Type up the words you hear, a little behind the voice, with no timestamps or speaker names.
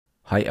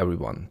Hi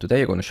everyone, today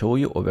I'm going to show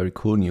you a very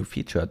cool new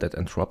feature that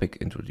Anthropic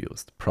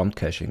introduced, prompt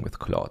caching with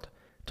Claude.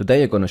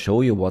 Today I'm going to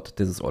show you what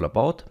this is all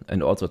about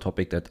and also a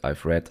topic that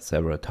I've read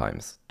several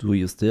times. Do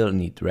you still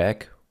need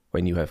RAG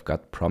when you have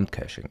got prompt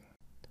caching?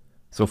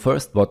 So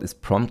first, what is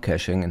prompt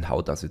caching and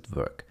how does it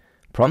work?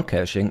 Prompt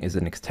caching is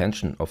an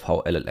extension of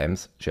how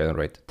LLMs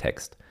generate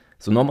text.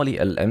 So normally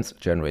LLMs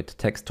generate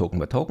text token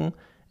by token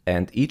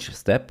and each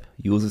step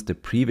uses the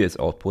previous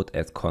output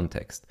as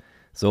context.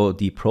 So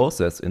the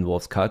process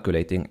involves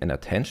calculating an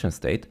attention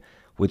state,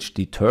 which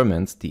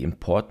determines the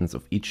importance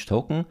of each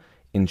token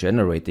in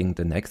generating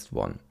the next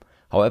one.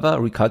 However,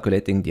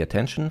 recalculating the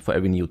attention for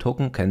every new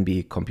token can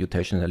be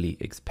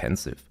computationally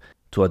expensive.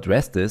 To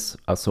address this,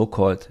 a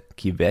so-called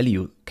key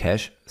value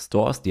cache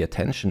stores the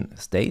attention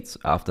states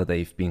after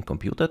they've been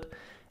computed,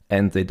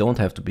 and they don't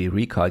have to be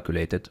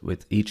recalculated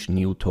with each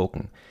new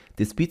token.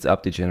 This speeds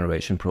up the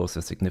generation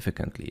process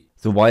significantly.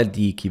 So while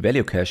the key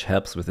value cache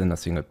helps within a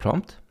single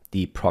prompt,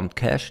 the prompt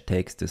cache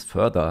takes this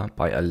further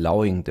by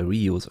allowing the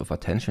reuse of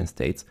attention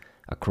states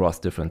across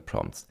different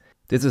prompts.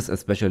 This is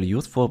especially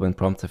useful when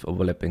prompts have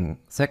overlapping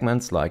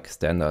segments like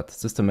standard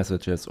system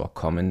messages or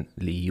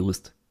commonly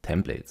used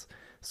templates.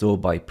 So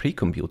by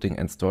pre-computing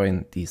and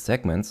storing these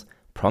segments,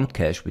 prompt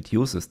cache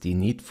reduces the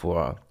need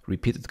for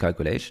repeated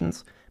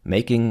calculations,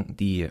 making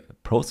the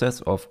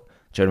process of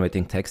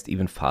generating text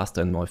even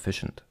faster and more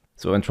efficient.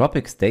 So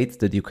Anthropic states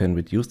that you can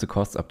reduce the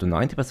costs up to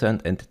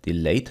 90% and the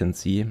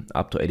latency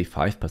up to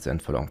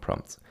 85% for long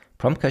prompts.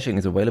 Prompt caching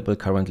is available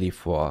currently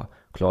for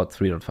Claude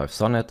 3.5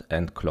 Sonnet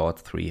and Claude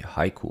 3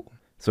 Haiku.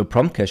 So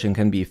prompt caching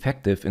can be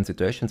effective in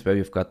situations where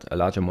you've got a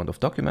large amount of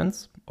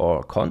documents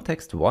or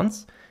context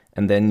once,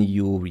 and then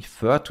you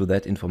refer to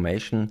that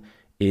information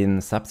in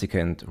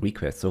subsequent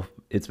requests. So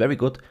it's very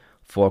good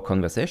for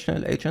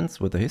conversational agents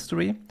with a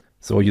history.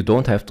 So you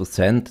don't have to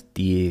send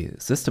the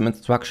system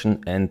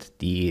instruction and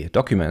the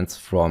documents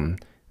from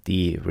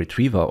the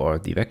retriever or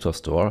the vector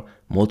store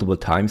multiple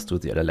times to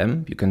the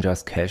LLM. You can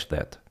just cache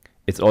that.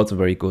 It's also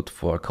very good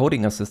for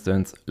coding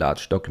assistance,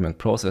 large document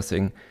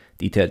processing,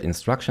 detailed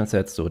instruction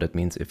sets. So that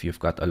means if you've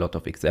got a lot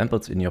of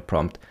examples in your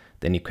prompt,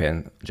 then you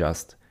can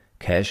just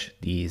cache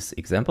these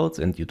examples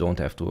and you don't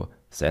have to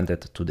send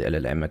it to the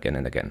LLM again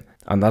and again.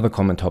 Another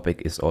common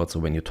topic is also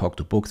when you talk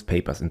to books,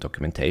 papers and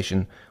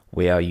documentation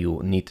where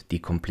you need the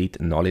complete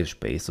knowledge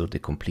base, so the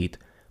complete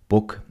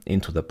book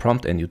into the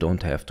prompt and you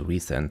don't have to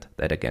resend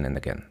that again and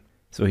again.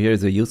 So here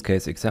is a use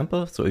case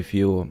example. So if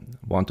you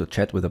want to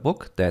chat with a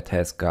book that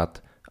has got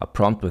a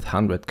prompt with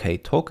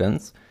 100k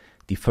tokens,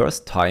 the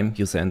first time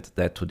you send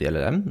that to the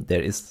LLM,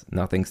 there is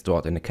nothing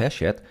stored in the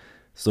cache yet.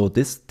 So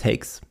this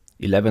takes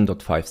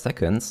 11.5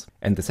 seconds,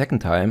 and the second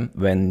time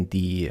when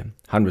the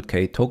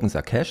 100k tokens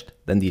are cached,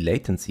 then the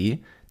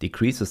latency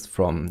decreases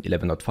from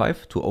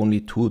 11.5 to only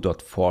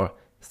 2.4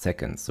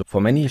 seconds. So for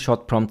many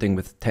short prompting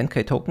with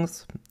 10k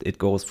tokens, it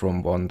goes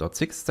from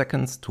 1.6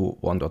 seconds to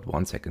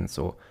 1.1 seconds,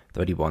 so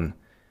 31%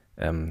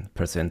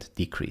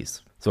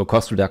 decrease. So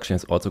cost reduction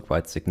is also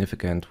quite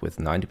significant with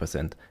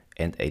 90%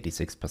 and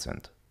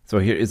 86%. So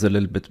here is a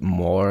little bit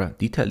more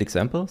detailed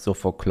example. So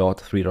for Claude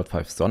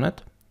 3.5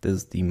 Sonnet, this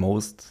is the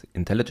most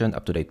intelligent,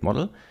 up-to-date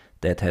model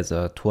that has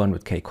a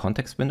 200k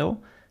context window.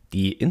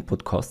 The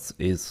input costs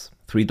is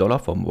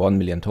 $3 for 1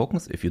 million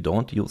tokens if you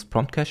don't use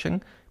prompt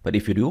caching. But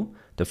if you do,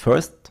 the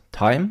first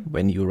time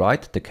when you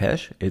write the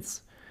cache,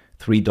 it's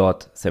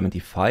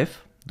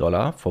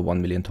 $3.75 for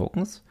 1 million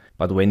tokens.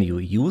 But when you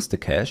use the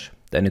cache,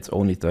 then it's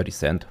only 30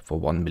 cents for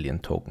 1 million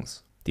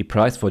tokens. The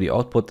price for the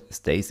output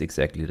stays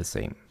exactly the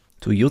same.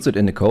 To use it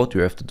in the code, you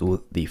have to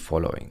do the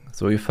following.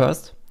 So you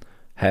first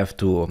have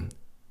to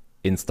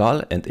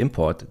install and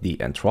import the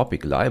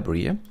Anthropic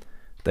library,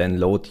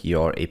 then load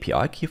your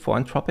API key for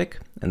Anthropic,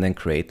 and then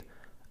create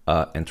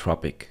an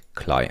Anthropic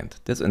client.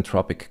 This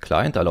Anthropic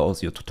client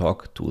allows you to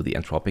talk to the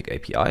Anthropic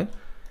API.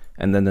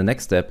 And then the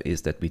next step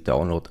is that we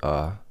download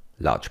a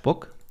large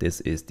book.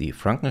 This is the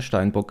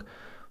Frankenstein book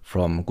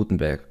from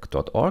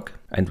Gutenberg.org,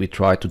 and we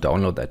try to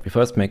download that. We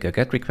first make a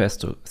GET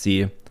request to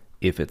see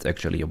if it's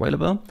actually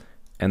available.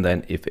 And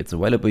then if it's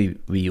available,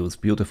 we use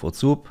Beautiful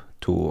Soup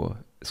to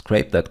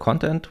scrape that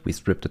content. We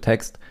strip the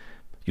text,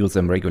 use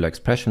some regular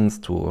expressions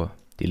to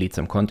delete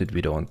some content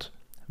we don't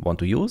want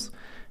to use.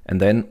 And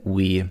then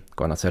we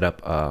gonna set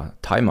up a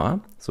timer.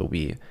 So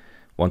we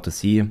want to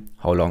see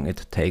how long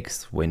it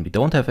takes when we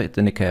don't have it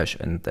in the cache,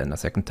 and then a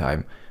second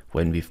time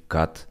when we've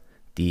got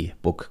the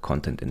book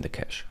content in the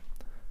cache.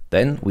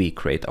 Then we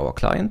create our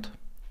client.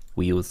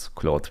 We use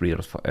Claude 3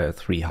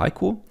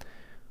 Haiku.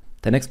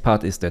 The next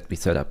part is that we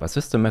set up a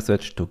system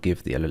message to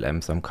give the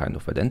LLM some kind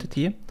of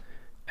identity.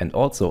 And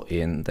also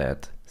in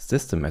that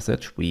system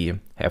message, we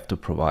have to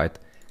provide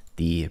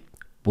the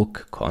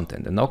book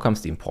content. And now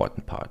comes the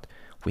important part.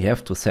 We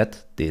have to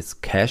set this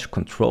cache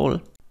control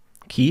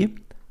key.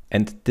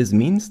 And this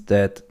means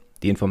that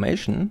the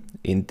information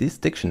in this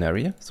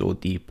dictionary, so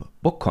the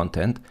book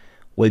content,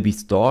 will be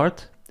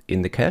stored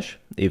in the cache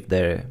if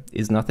there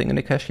is nothing in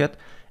the cache yet.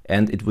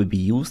 And it will be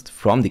used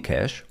from the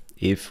cache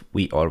if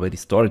we already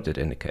stored it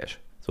in the cache.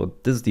 So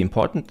this is the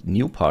important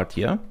new part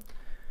here.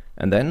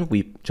 And then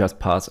we just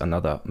pass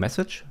another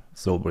message,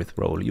 so with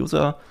role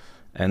user,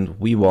 and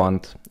we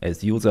want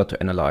as user to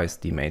analyze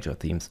the major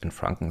themes in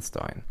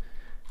Frankenstein.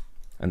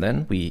 And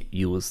then we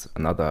use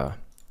another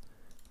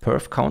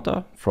perf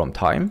counter from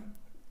time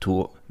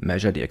to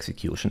measure the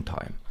execution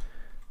time.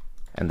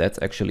 And that's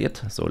actually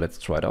it. So let's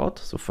try it out.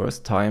 So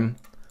first time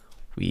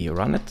we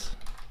run it,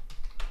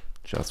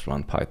 just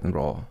run python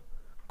raw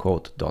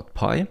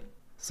code.py.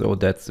 So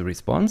that's the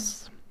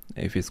response.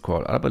 If we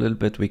scroll up a little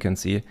bit, we can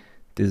see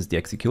this is the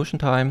execution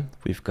time.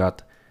 We've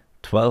got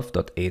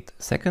 12.8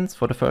 seconds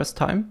for the first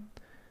time.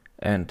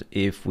 And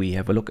if we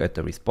have a look at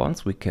the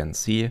response, we can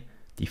see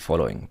the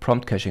following: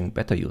 prompt caching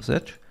better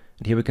usage.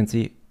 And here we can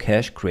see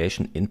cache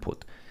creation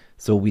input.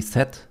 So we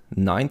set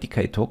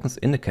 90k tokens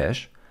in the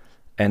cache,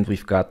 and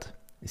we've got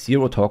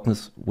 0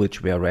 tokens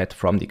which were read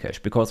from the cache,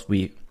 because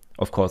we,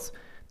 of course,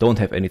 don't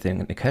have anything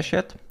in the cache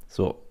yet.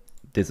 So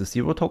this is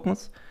 0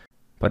 tokens.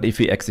 But if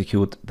we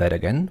execute that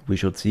again, we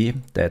should see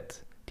that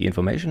the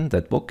information,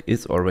 that book,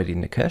 is already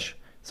in the cache.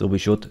 So we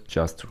should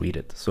just read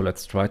it. So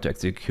let's try to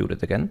execute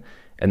it again.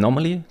 And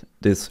normally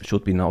this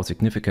should be now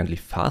significantly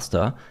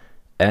faster.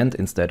 And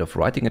instead of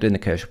writing it in the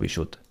cache, we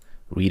should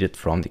read it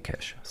from the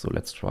cache. So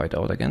let's try it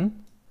out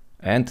again.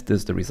 And this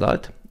is the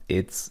result.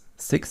 It's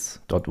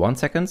 6.1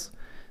 seconds.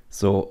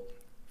 So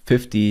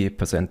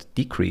 50%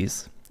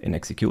 decrease in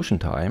execution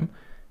time.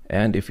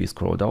 And if we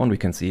scroll down, we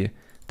can see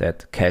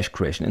that cache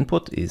creation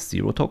input is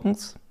 0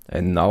 tokens.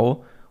 And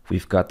now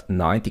we've got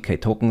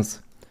 90k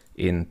tokens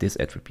in this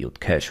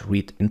attribute, cache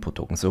read input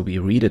token. So we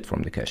read it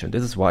from the cache. And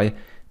this is why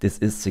this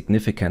is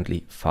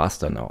significantly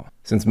faster now.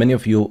 Since many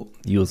of you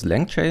use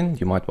LangChain,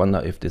 you might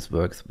wonder if this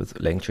works with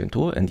LangChain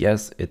too. And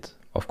yes, it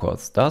of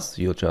course does.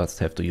 You just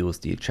have to use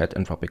the chat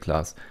Anthropic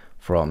class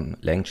from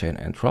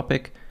LangChain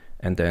Anthropic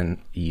and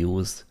then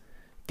use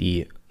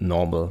the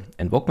normal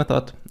invoke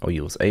method, or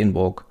use a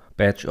invoke,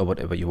 batch, or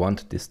whatever you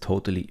want. This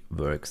totally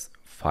works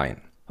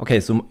fine. Okay,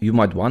 so you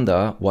might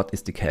wonder, what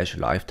is the cache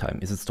lifetime?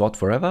 Is it stored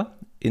forever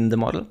in the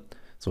model?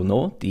 So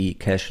no, the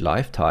cache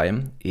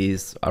lifetime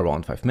is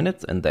around 5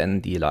 minutes, and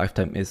then the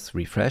lifetime is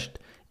refreshed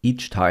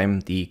each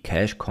time the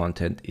cache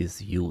content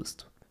is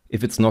used.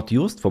 If it's not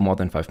used for more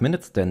than 5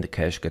 minutes, then the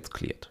cache gets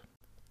cleared.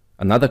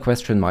 Another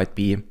question might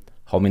be,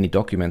 how many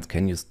documents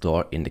can you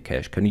store in the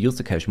cache? Can you use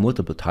the cache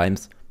multiple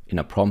times in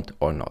a prompt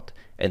or not?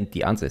 And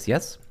the answer is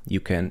yes. You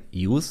can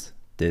use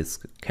this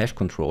cache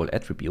control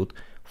attribute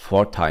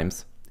 4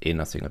 times in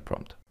a single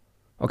prompt.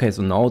 Okay,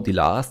 so now the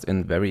last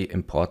and very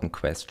important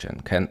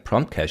question: can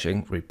prompt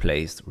caching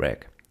replace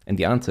RAG? And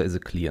the answer is a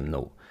clear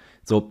no.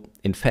 So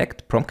in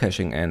fact, prompt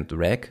caching and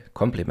RAG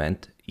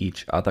complement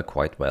each other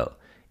quite well.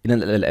 In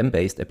an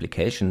LLM-based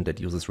application that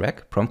uses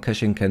RAG, prompt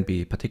caching can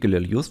be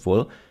particularly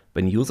useful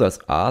when users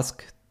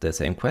ask the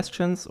same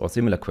questions or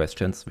similar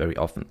questions very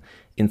often.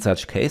 In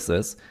such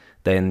cases,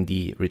 then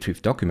the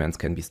retrieved documents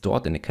can be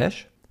stored in a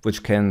cache,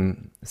 which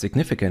can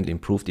significantly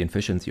improve the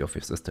efficiency of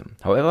your system.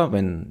 However,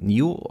 when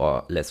new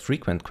or less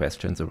frequent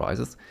questions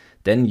arises,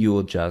 then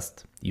you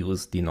just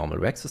use the normal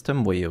RAG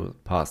system, where you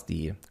pass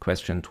the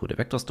question to the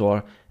vector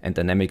store and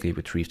dynamically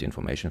retrieve the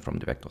information from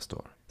the vector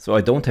store. So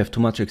I don't have too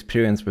much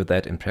experience with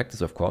that in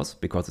practice, of course,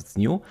 because it's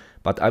new,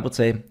 but I would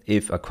say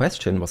if a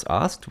question was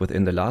asked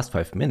within the last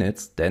 5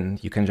 minutes, then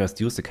you can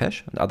just use the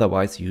cache, and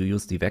otherwise you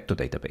use the vector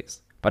database.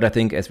 But I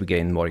think as we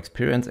gain more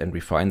experience and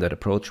refine that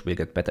approach, we'll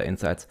get better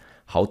insights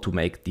how to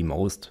make the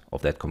most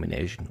of that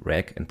combination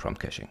RAG and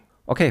prompt caching.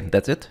 Okay,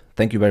 that's it.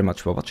 Thank you very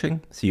much for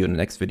watching. See you in the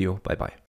next video. Bye bye.